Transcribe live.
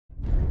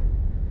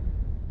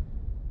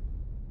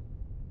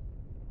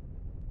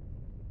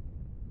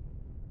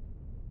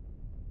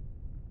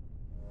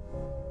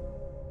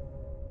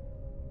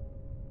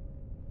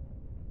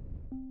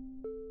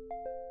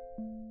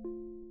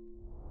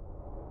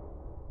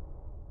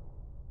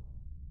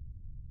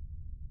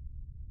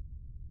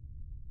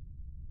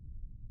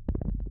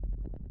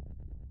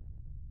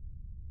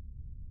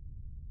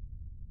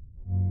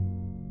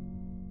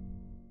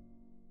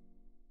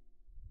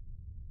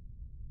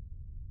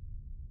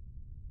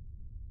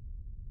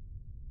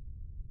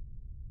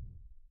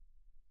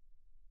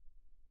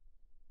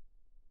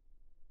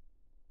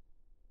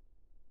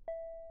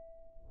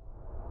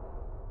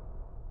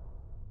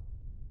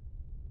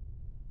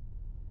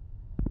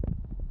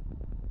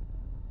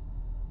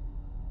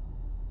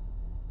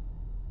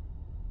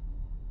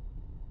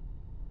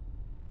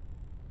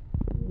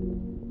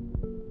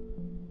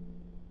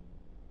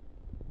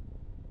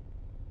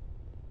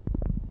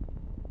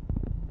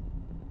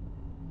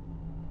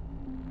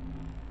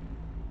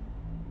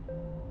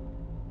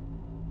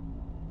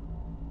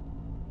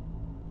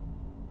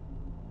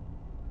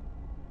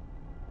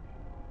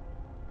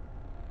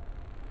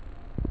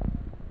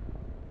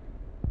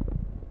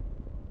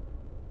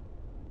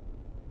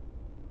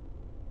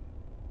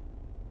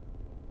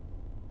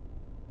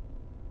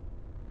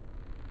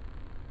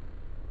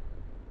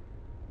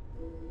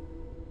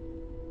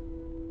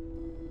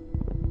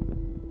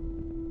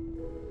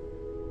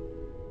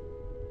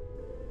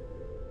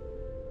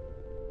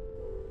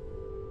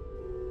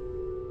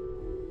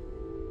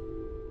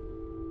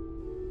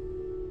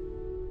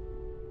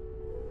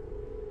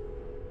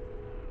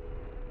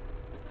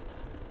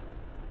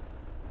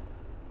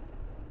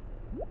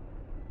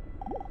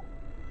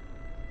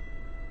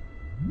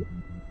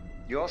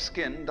Your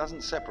skin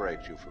doesn't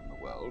separate you from the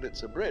world.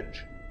 It's a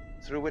bridge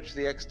through which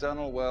the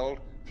external world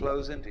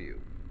flows into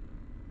you,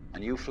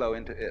 and you flow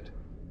into it.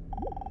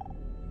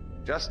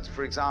 Just,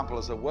 for example,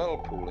 as a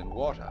whirlpool in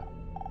water,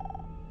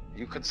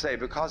 you could say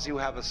because you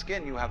have a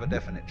skin, you have a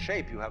definite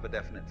shape, you have a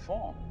definite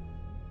form.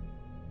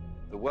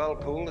 The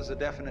whirlpool is a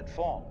definite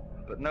form,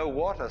 but no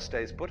water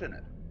stays put in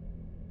it.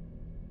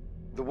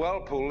 The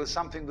whirlpool is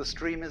something the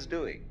stream is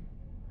doing.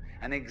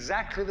 And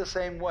exactly the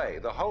same way,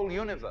 the whole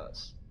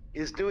universe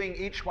is doing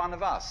each one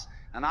of us.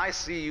 And I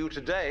see you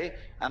today,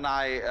 and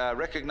I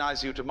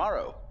recognize you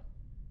tomorrow,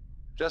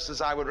 just as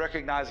I would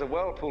recognize a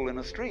whirlpool in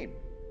a stream.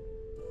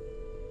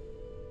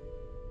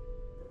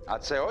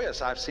 I'd say, oh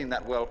yes, I've seen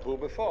that whirlpool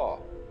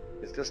before.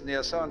 It's just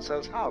near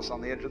so-and-so's house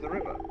on the edge of the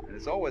river, and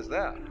it's always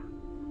there.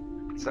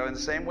 So in the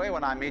same way,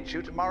 when I meet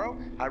you tomorrow,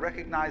 I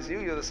recognize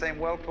you, you're the same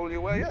whirlpool you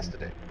were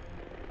yesterday.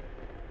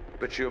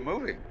 But you're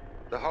moving.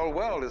 The whole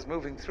world is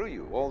moving through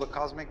you. All the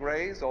cosmic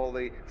rays, all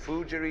the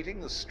food you're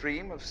eating, the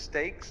stream of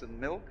steaks and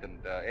milk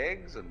and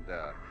eggs and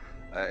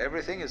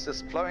everything is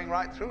just flowing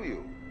right through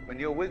you.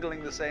 When you're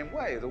wiggling the same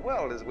way, the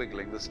world is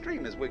wiggling, the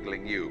stream is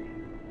wiggling you.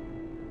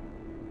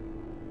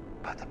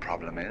 But the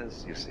problem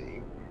is, you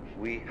see,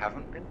 we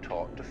haven't been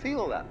taught to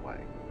feel that way.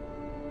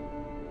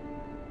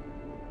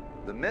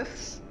 The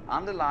myths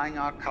underlying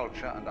our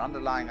culture and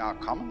underlying our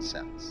common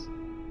sense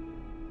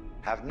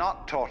have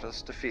not taught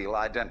us to feel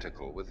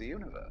identical with the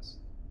universe,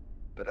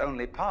 but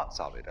only parts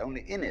of it,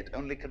 only in it,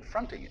 only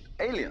confronting it,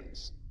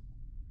 aliens.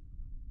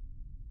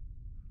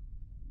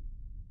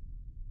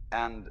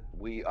 And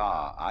we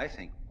are, I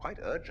think, quite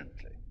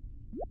urgently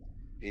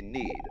in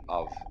need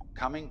of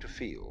coming to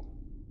feel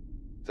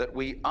that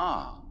we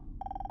are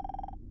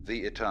the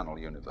eternal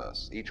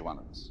universe, each one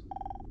of us.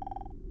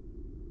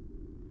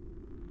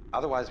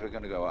 Otherwise, we're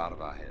going to go out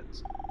of our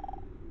heads.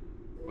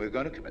 We're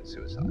going to commit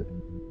suicide,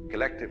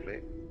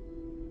 collectively,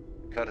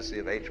 courtesy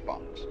of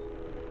H-bombs.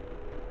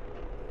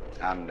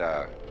 And,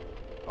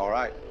 all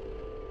right,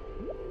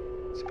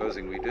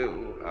 supposing we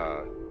do,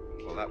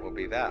 well, that will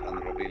be that, and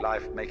it'll be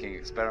life making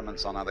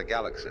experiments on other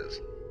galaxies.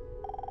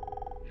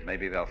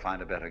 Maybe they'll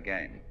find a better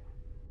game.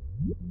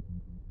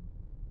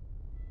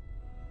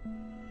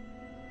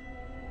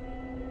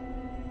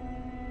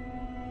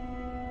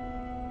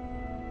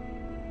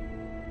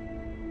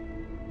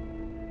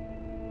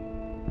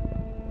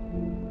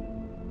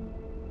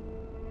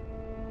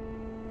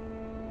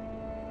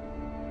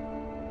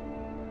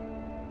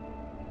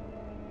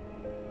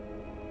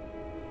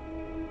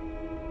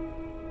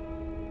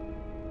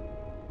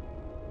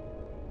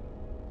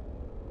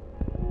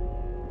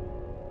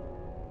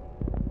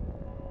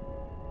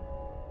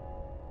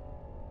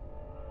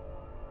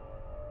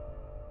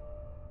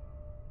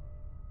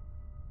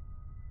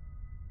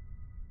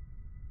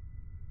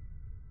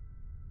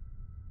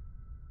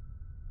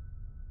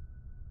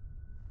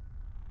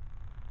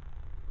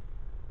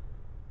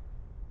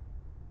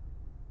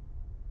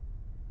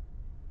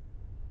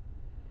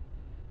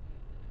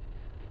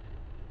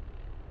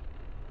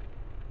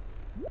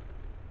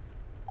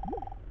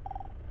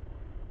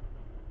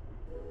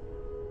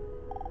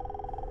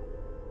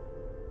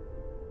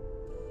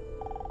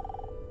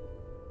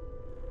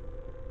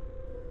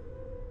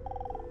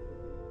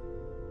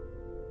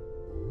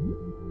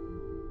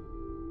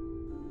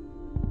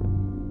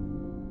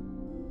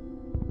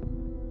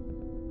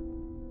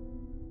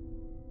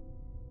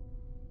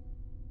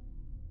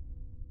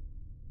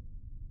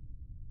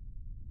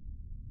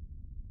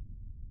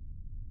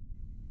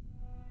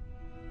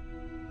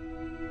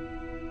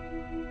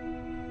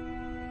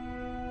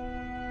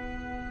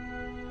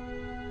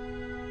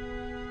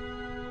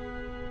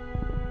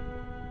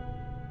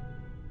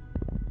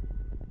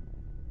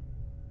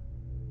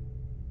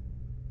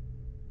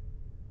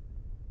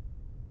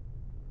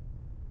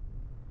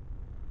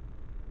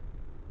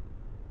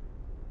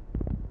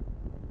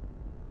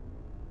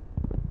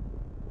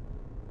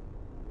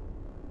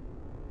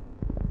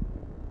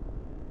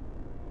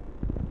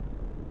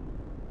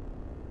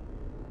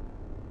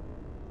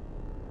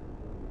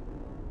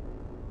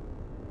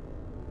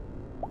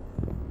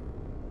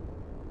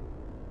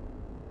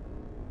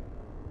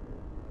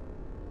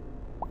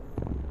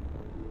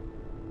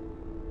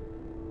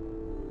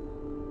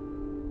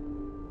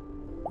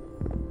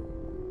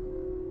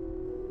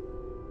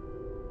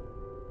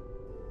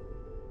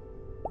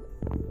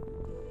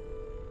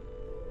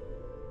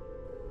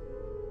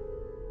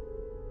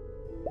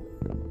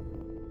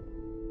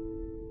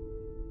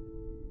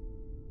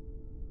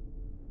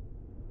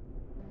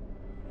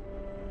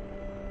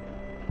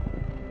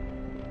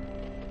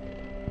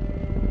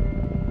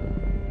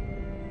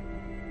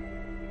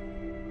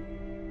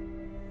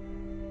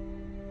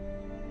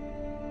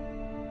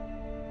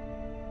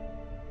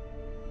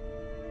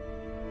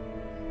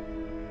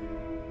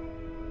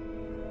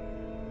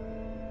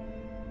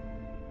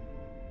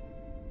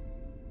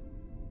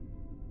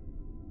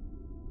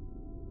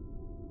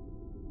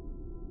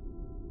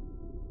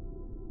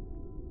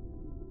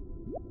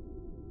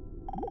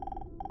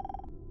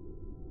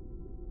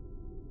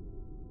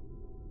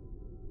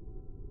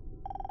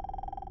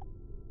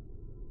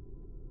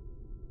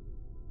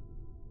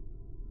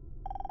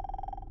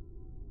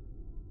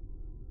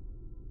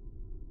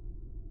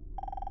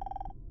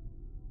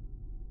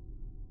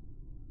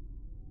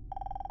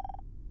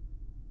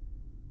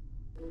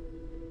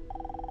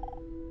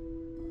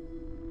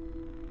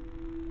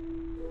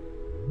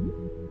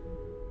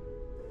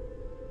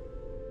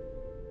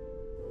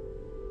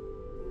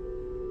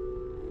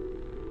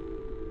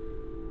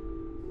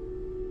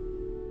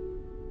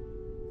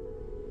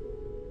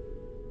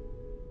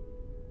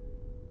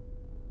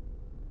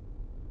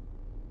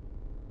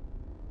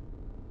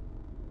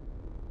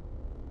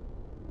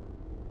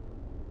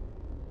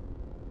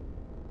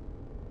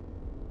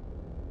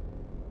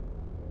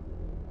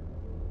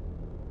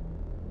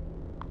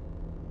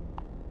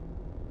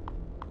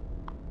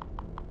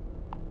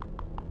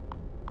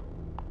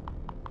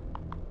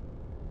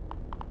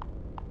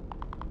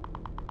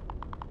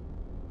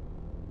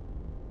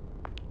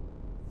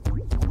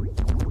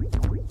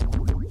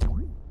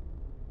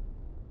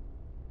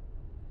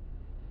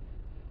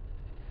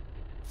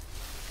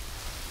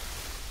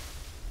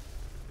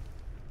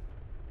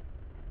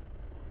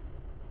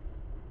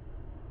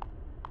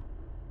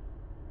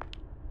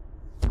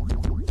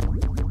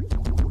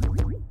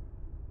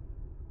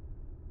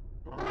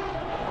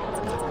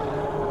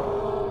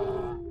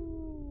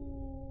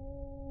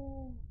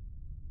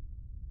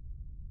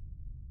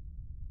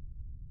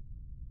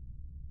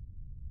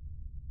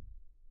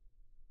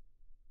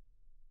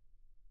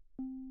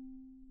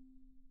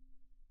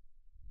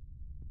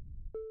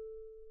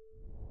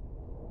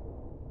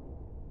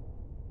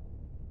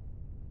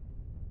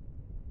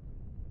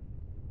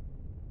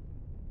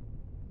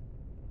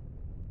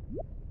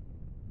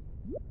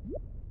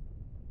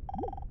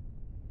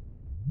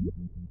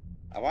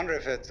 wonder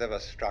if it's ever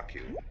struck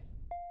you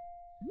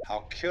how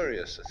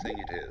curious a thing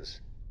it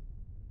is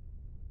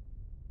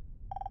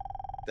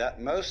that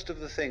most of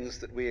the things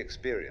that we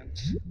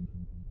experience,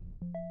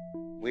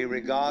 we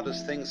regard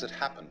as things that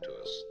happen to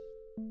us,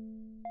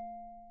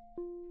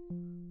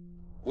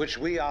 which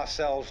we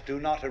ourselves do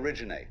not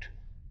originate,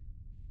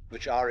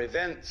 which are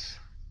events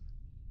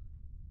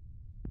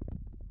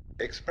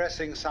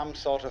expressing some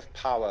sort of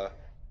power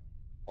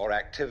or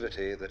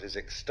activity that is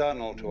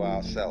external to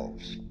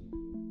ourselves.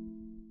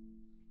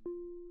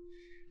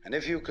 And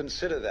if you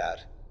consider that,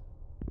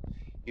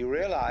 you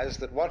realize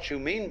that what you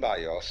mean by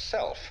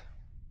yourself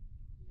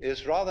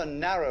is rather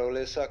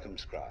narrowly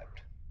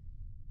circumscribed.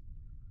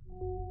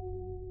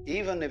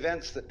 Even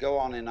events that go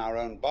on in our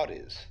own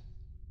bodies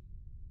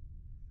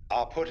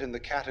are put in the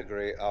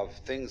category of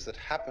things that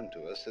happen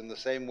to us in the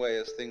same way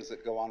as things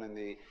that go on in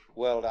the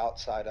world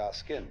outside our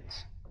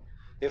skins.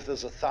 If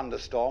there's a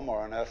thunderstorm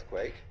or an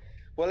earthquake,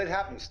 well, it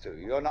happens to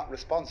you. You're not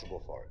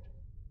responsible for it.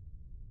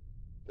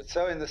 But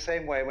so in the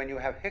same way, when you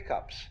have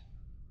hiccups,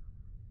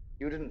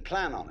 you didn't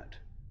plan on it.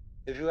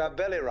 If you have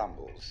belly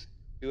rumbles,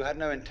 you had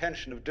no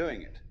intention of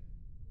doing it.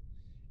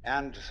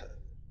 And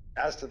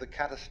as to the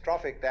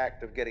catastrophic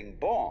act of getting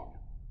born,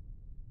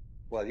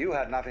 well, you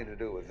had nothing to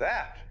do with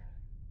that.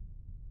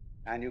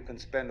 And you can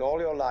spend all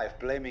your life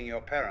blaming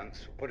your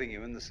parents for putting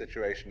you in the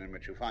situation in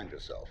which you find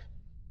yourself.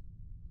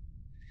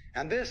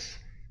 And this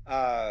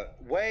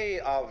way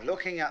of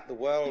looking at the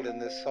world in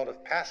this sort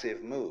of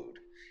passive mood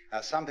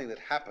as something that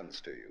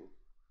happens to you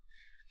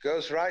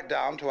goes right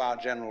down to our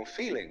general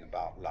feeling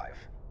about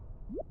life.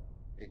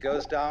 It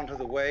goes down to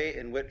the way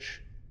in which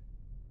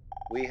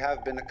we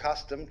have been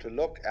accustomed to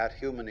look at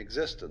human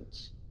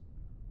existence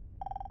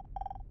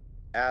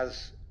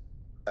as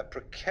a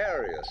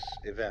precarious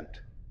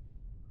event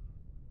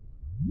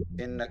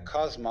in a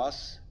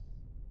cosmos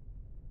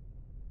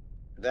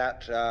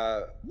that,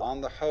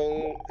 on the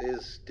whole,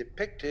 is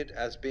depicted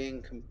as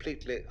being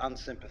completely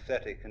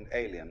unsympathetic and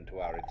alien to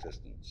our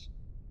existence.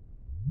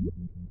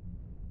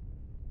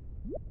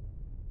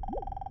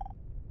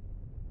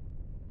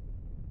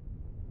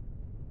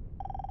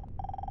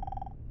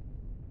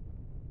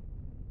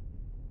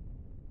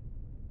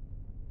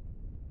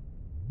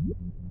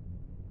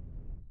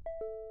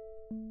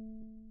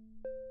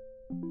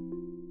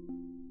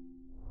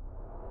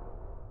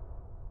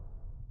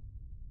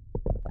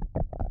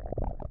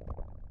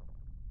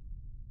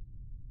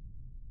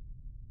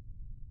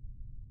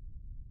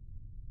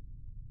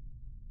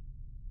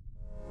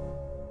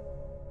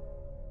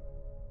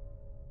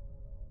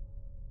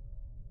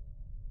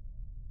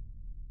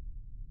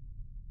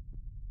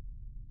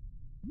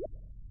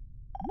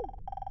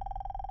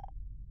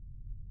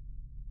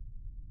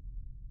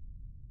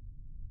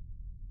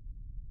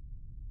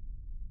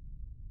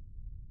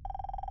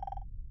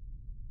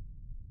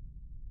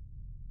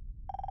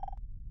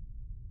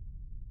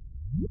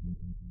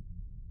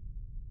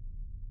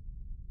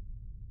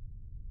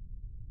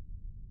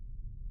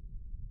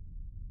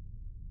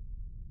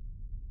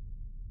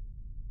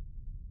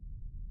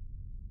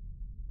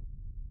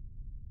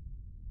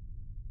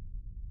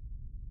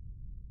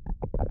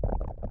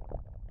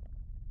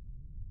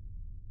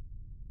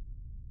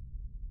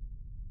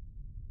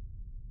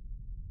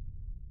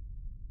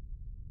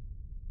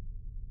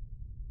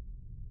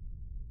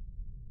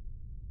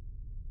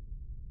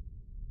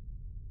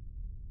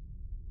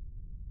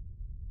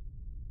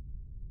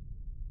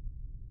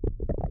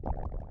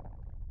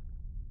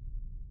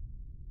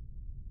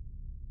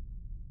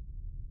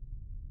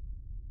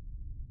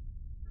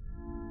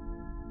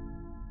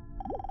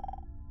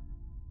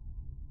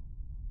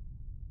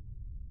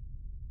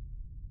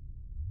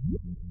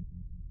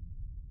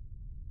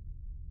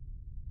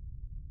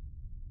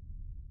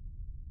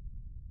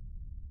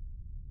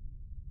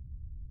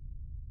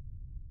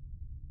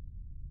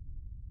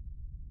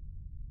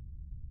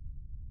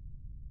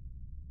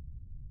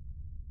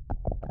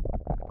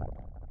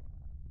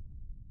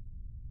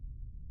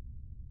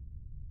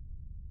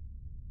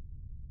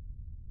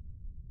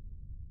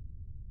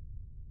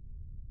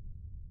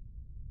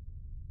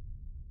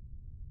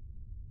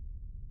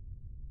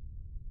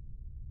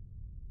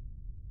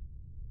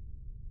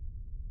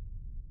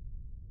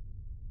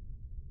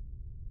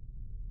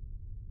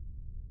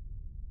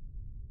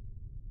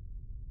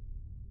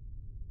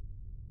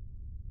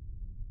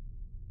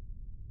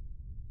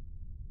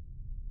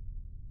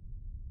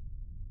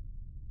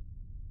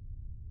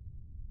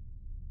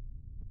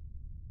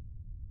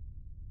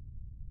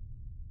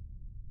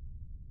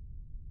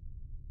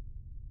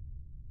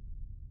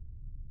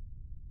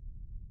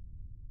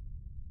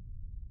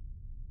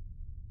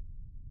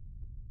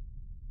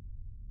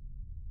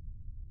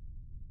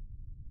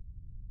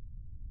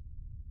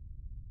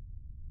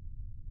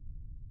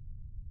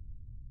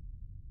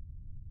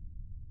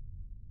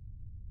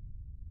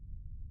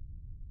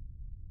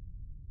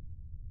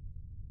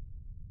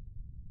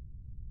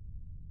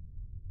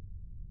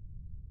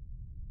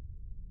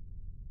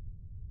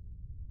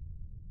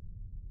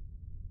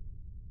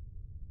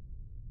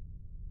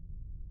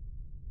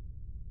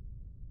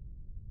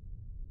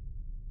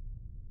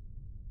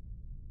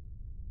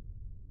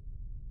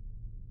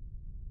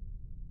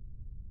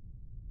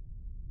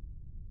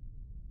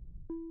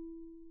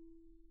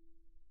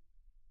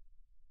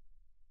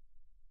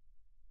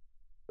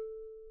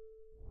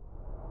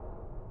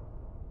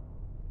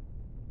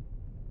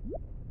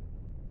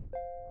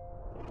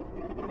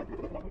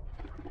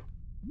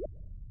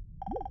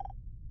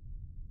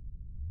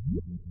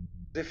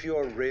 if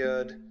you're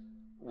reared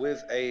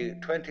with a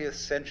 20th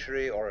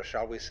century, or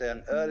shall we say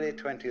an early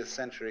 20th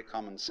century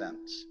common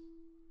sense,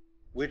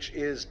 which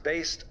is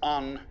based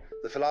on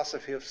the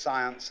philosophy of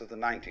science of the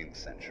 19th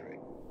century.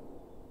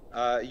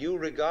 You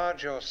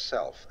regard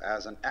yourself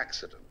as an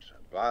accident,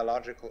 a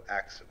biological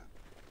accident,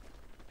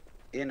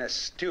 in a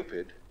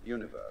stupid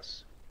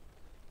universe,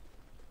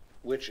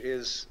 which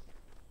is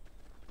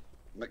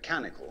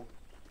mechanical,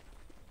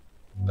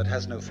 but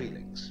has no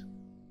feelings.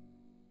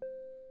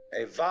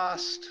 A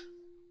vast,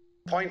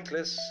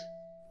 pointless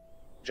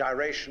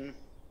gyration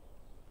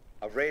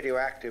of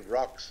radioactive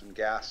rocks and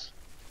gas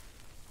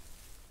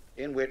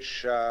in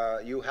which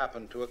you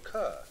happen to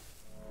occur.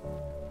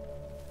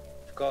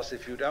 Of course,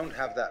 if you don't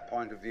have that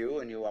point of view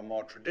and you are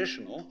more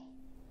traditional,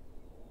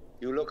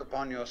 you look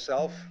upon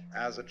yourself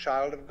as a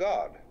child of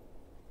God,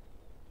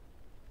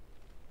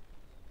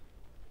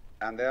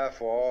 and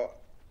therefore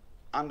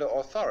under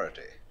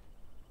authority.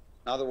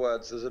 In other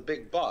words, there's a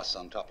big boss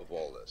on top of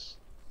all this.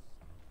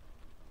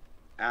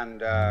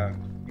 And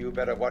you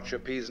better watch your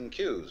P's and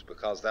Q's,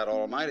 because that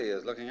Almighty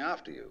is looking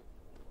after you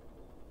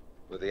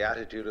with the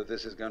attitude of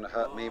this is going to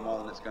hurt me more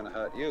than it's going to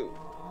hurt you.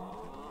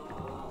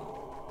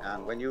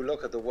 And when you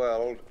look at the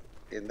world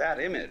in that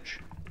image,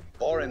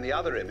 or in the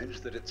other image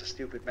that it's a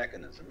stupid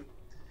mechanism,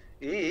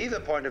 either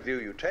point of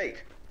view you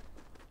take,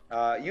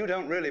 you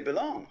don't really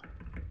belong.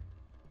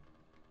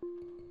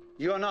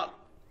 You're not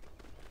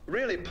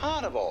really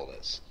part of all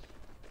this.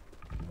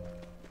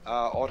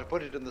 Or to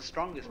put it in the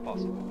strongest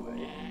possible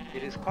way,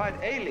 it is quite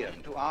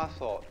alien to our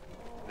thought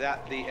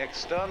that the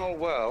external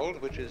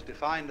world, which is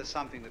defined as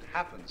something that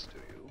happens to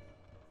you,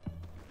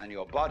 and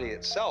your body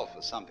itself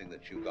as something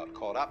that you got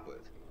caught up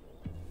with,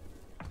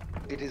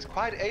 it is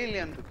quite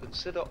alien to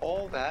consider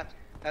all that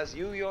as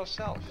you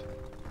yourself.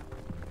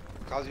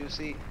 Because you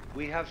see,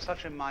 we have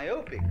such a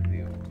myopic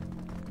view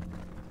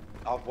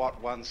of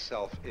what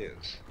oneself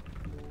is.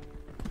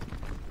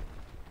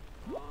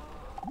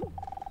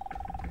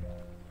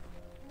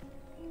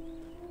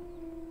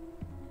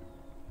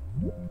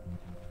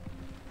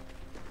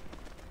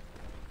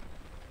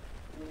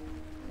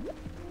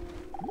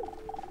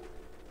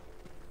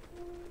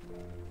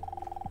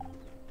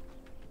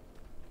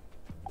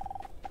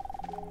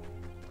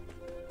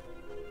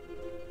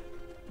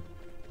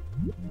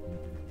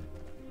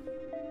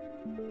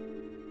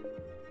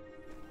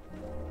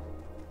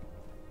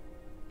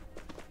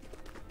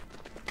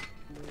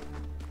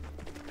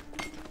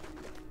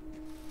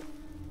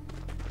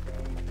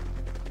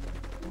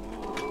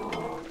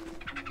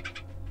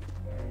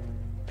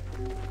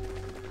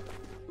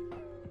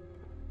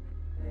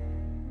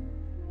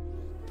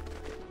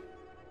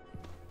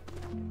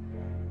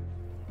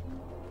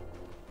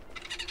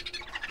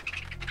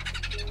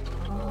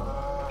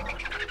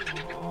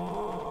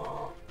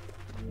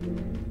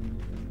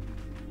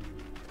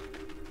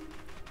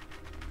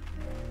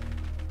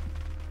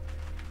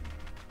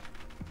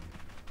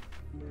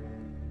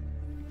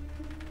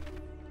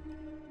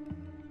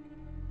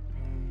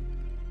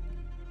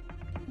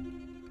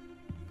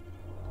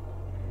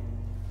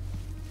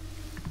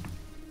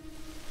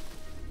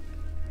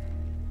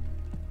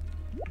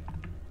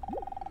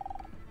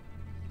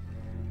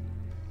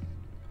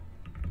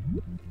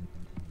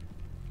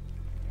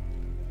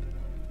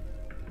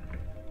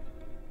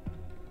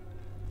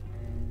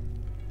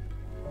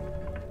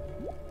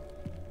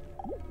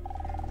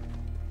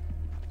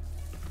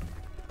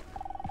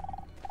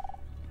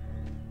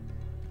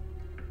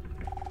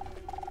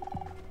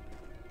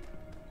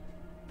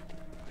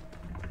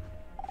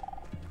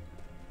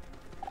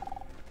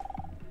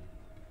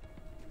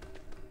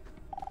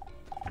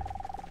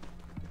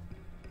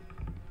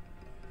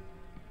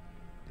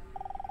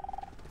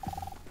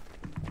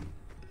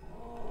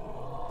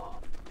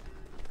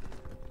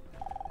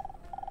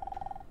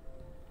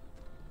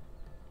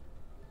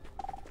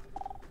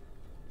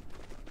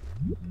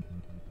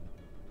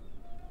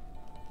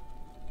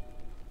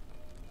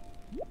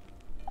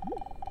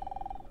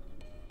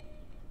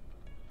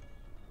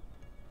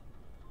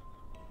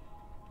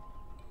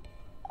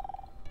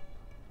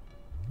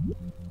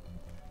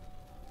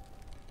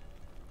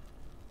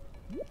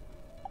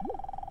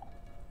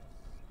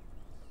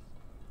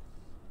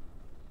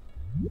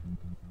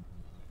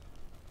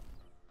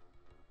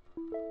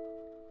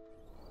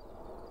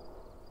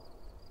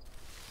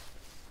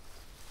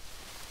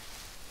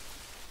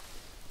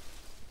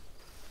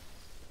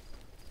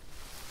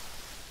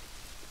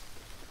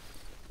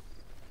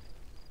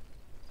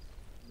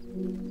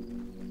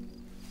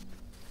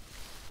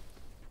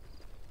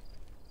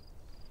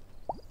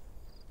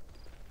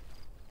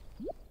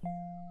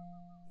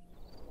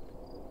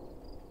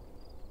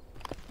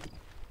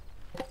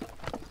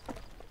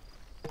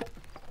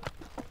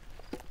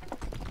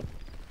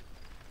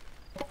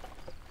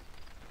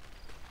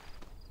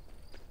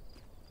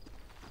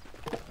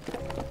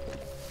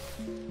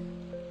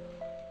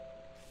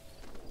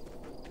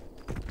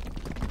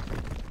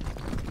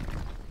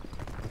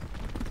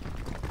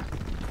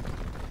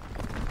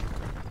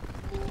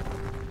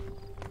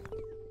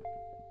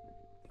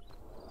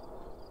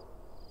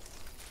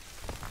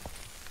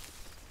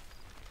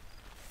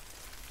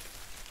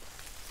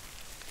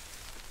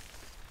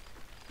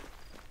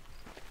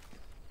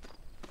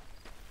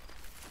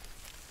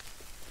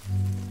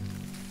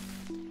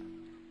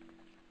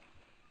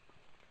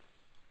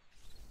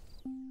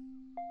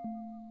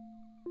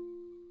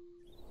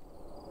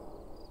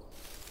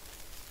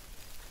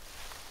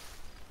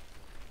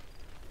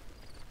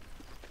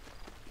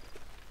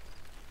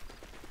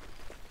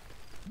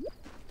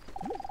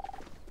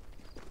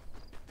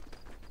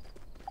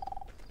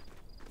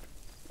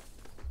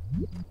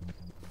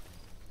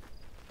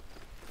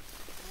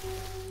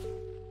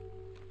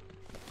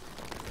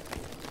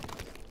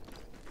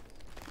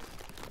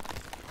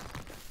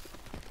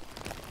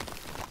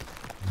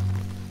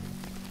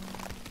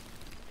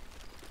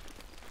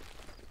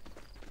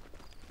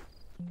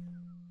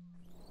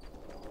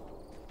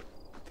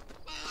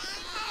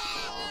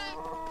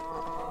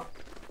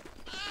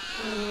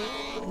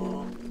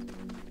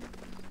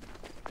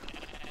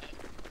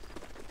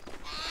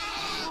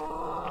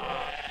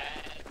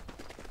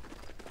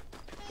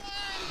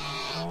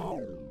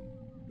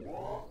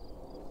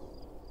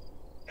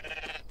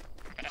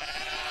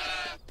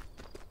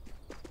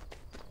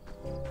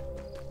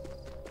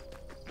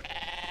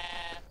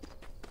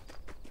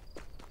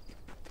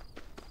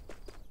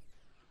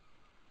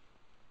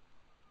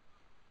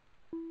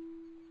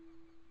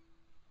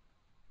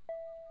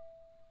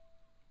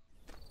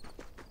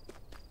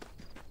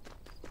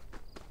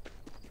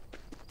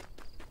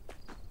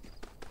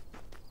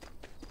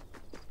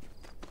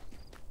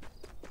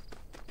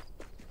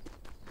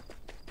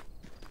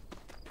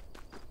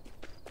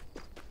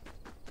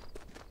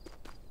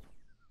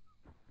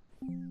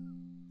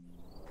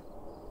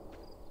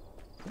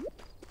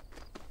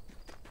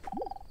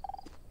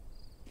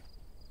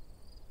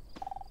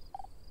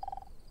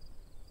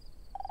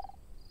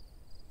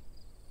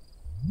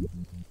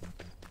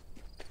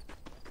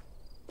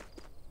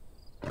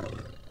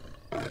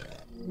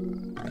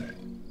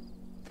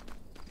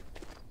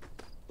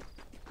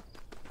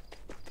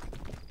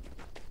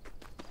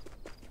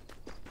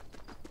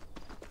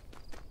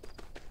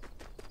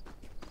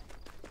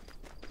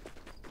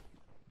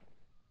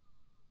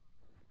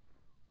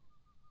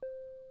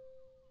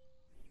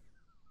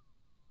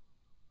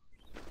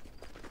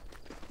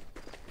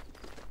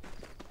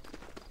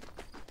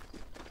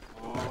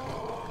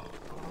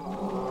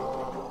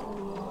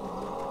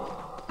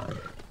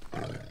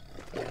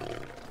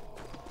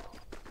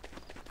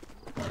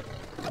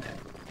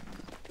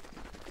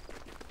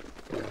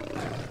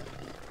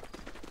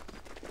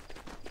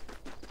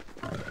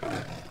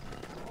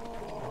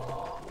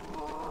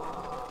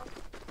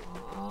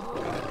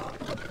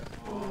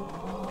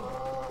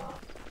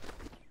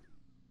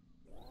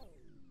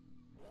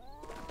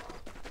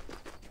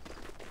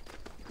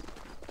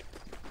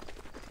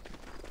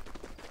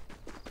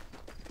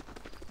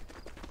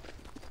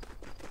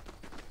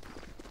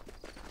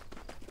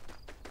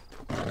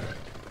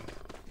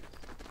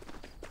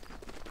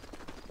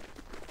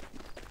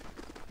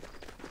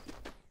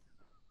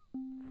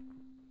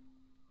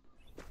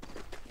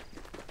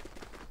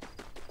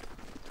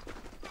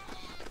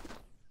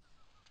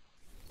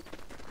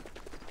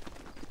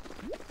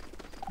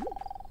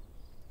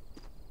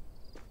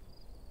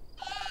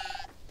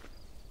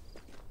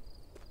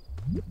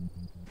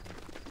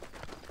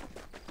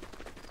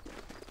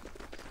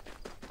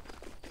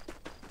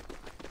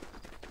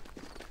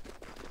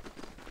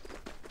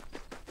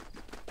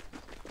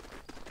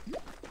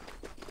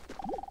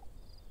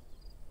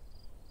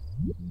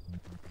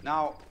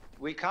 Now,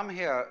 we come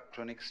here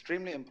to an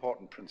extremely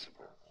important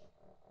principle,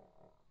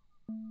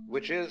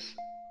 which is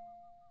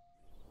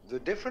the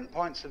different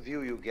points of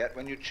view you get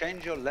when you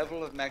change your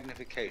level of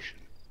magnification.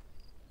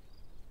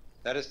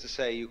 That is to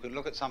say, you can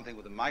look at something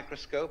with a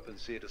microscope and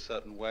see it a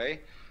certain way.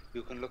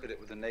 You can look at it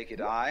with the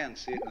naked eye and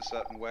see it in a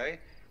certain way.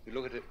 You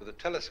look at it with a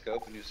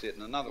telescope and you see it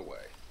in another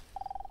way.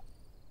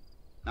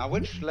 Now,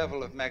 which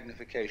level of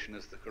magnification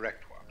is the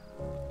correct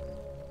one?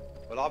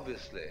 Well,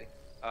 obviously,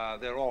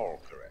 they're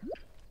all correct.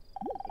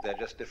 They're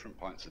just different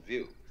points of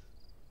view.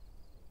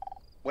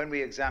 When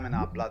we examine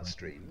our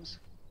bloodstreams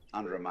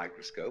under a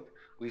microscope,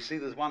 we see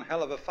there's one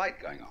hell of a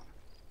fight going on.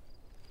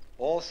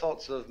 All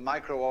sorts of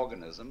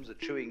microorganisms are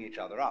chewing each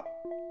other up.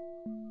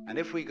 And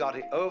if we got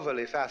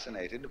overly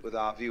fascinated with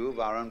our view of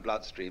our own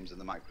bloodstreams in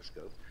the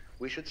microscope,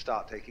 we should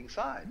start taking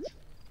sides,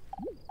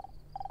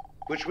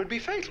 which would be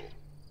fatal,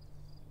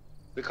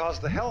 because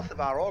the health of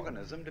our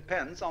organism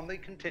depends on the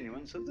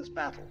continuance of this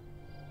battle.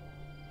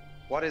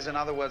 What is, in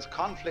other words,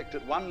 conflict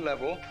at one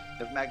level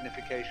of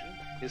magnification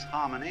is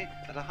harmony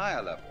at a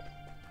higher level.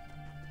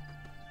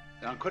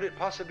 Now, could it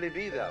possibly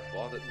be,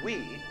 therefore, that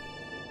we,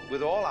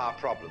 with all our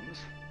problems,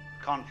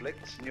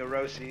 conflicts,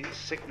 neuroses,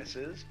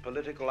 sicknesses,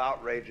 political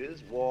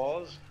outrages,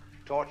 wars,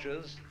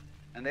 tortures,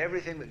 and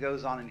everything that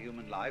goes on in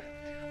human life,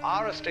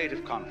 are a state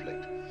of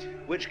conflict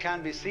which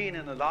can be seen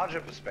in a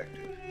larger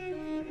perspective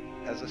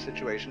as a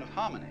situation of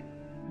harmony?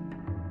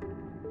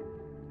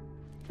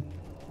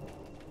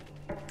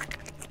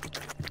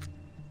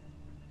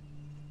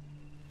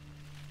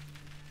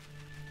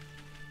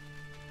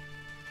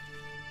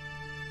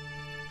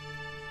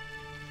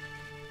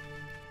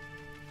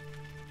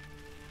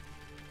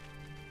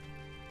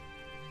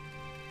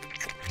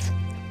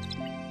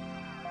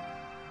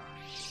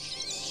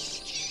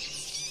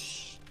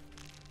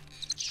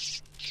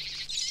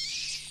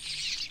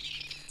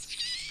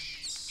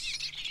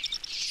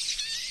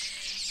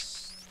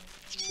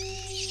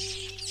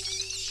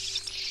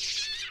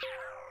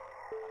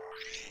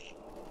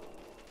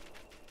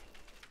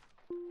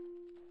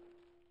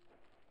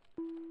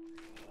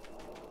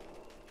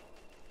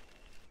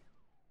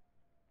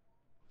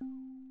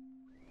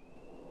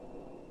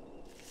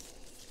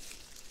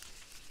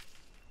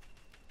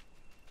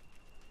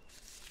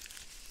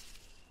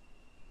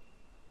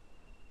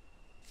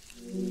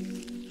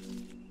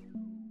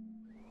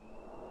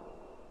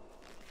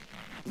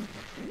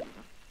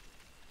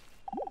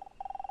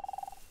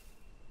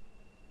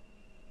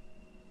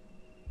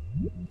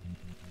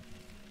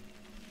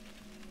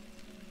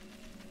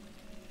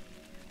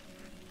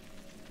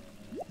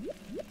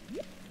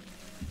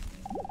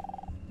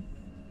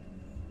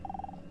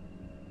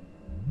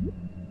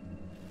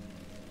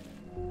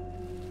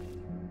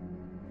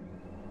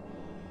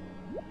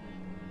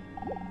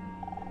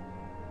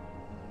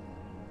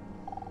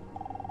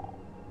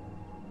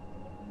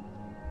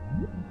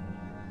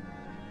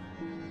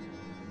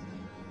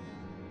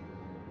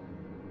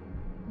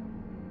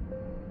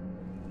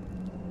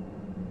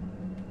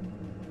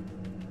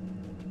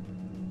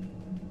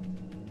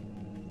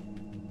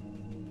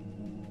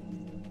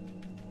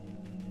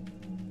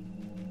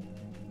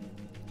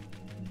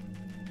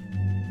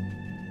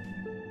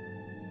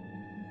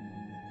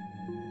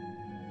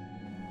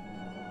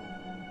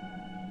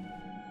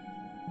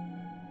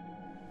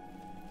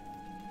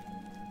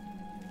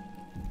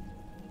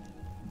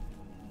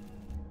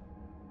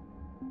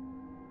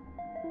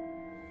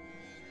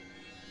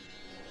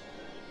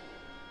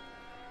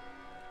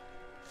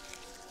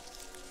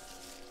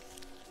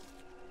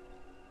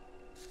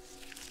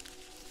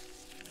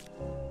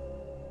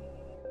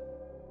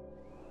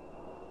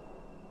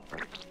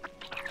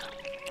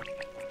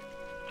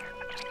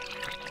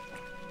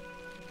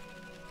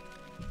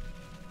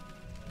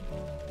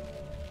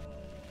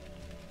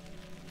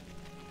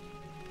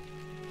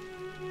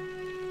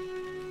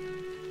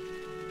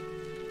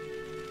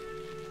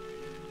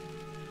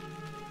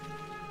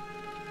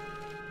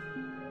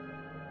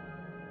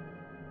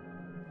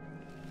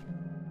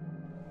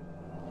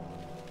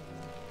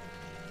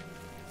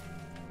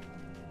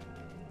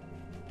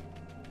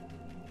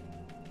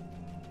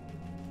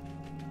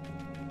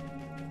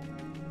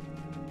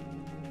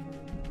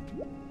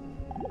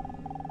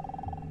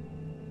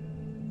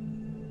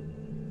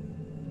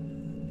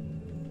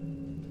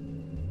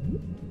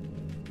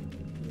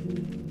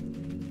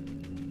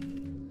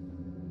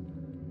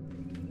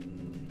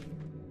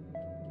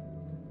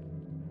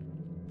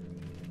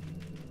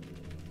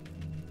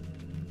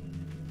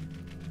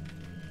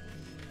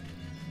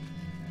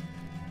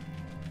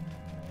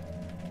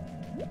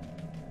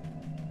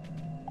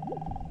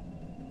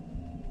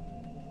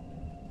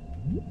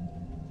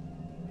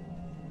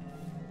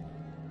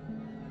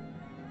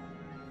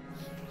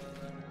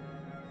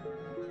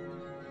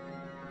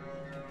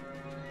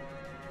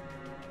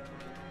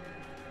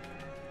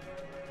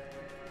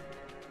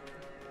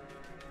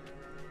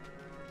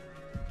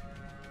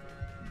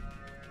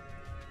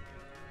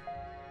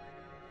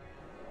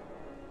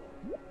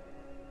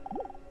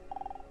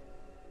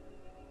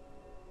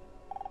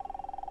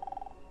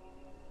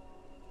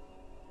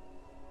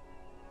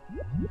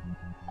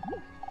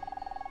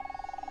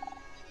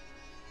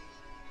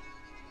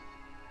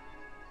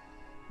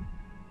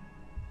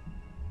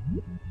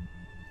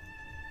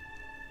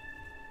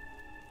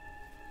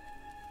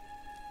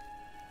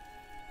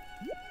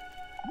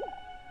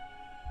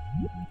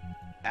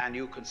 And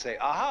you can say,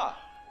 aha,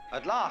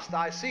 at last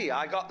I see,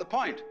 I got the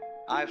point.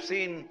 I've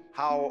seen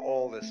how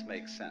all this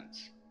makes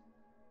sense.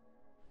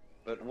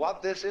 But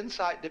what this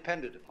insight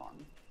depended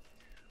upon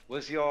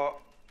was your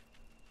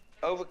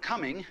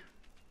overcoming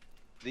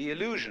the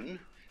illusion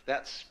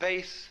that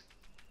space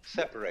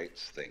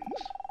separates things.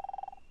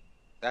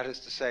 That is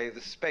to say,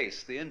 the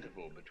space, the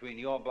interval between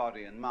your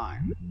body and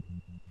mine.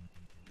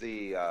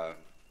 The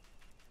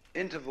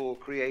interval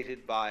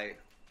created by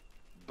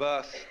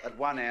birth at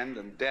one end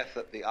and death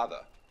at the other.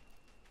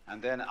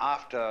 And then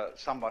after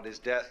somebody's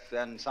death,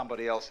 then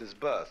somebody else's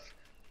birth.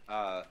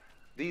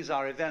 These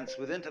are events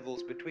with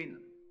intervals between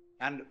them.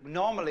 And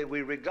normally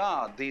we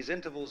regard these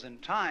intervals in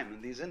time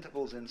and these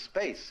intervals in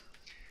space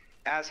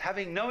as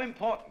having no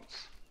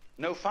importance,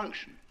 no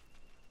function.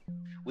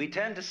 We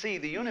tend to see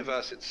the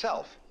universe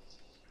itself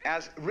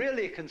as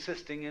really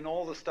consisting in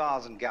all the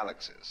stars and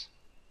galaxies.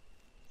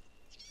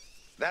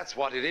 That's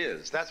what it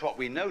is. That's what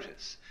we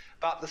notice.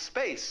 But the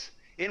space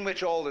in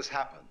which all this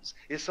happens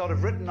is sort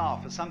of written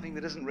off as something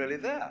that isn't really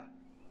there.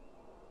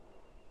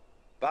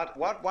 But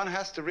what one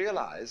has to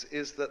realize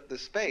is that the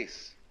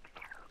space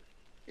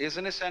is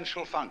an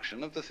essential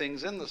function of the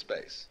things in the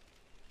space.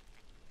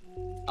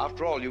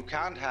 After all, you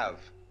can't have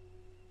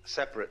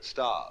separate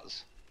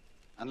stars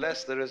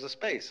unless there is a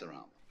space around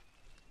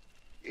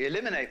them.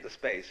 Eliminate the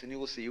space and you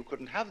will see you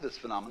couldn't have this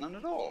phenomenon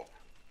at all.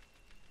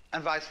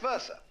 And vice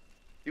versa.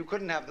 You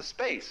couldn't have the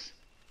space.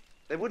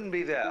 They wouldn't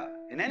be there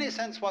in any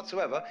sense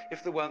whatsoever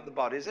if there weren't the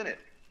bodies in it.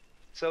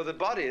 So the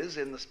bodies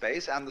in the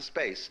space and the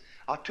space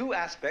are two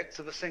aspects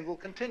of a single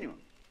continuum.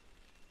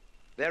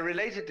 They're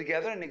related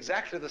together in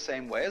exactly the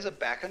same way as a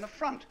back and a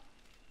front.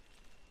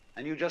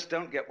 And you just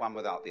don't get one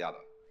without the other.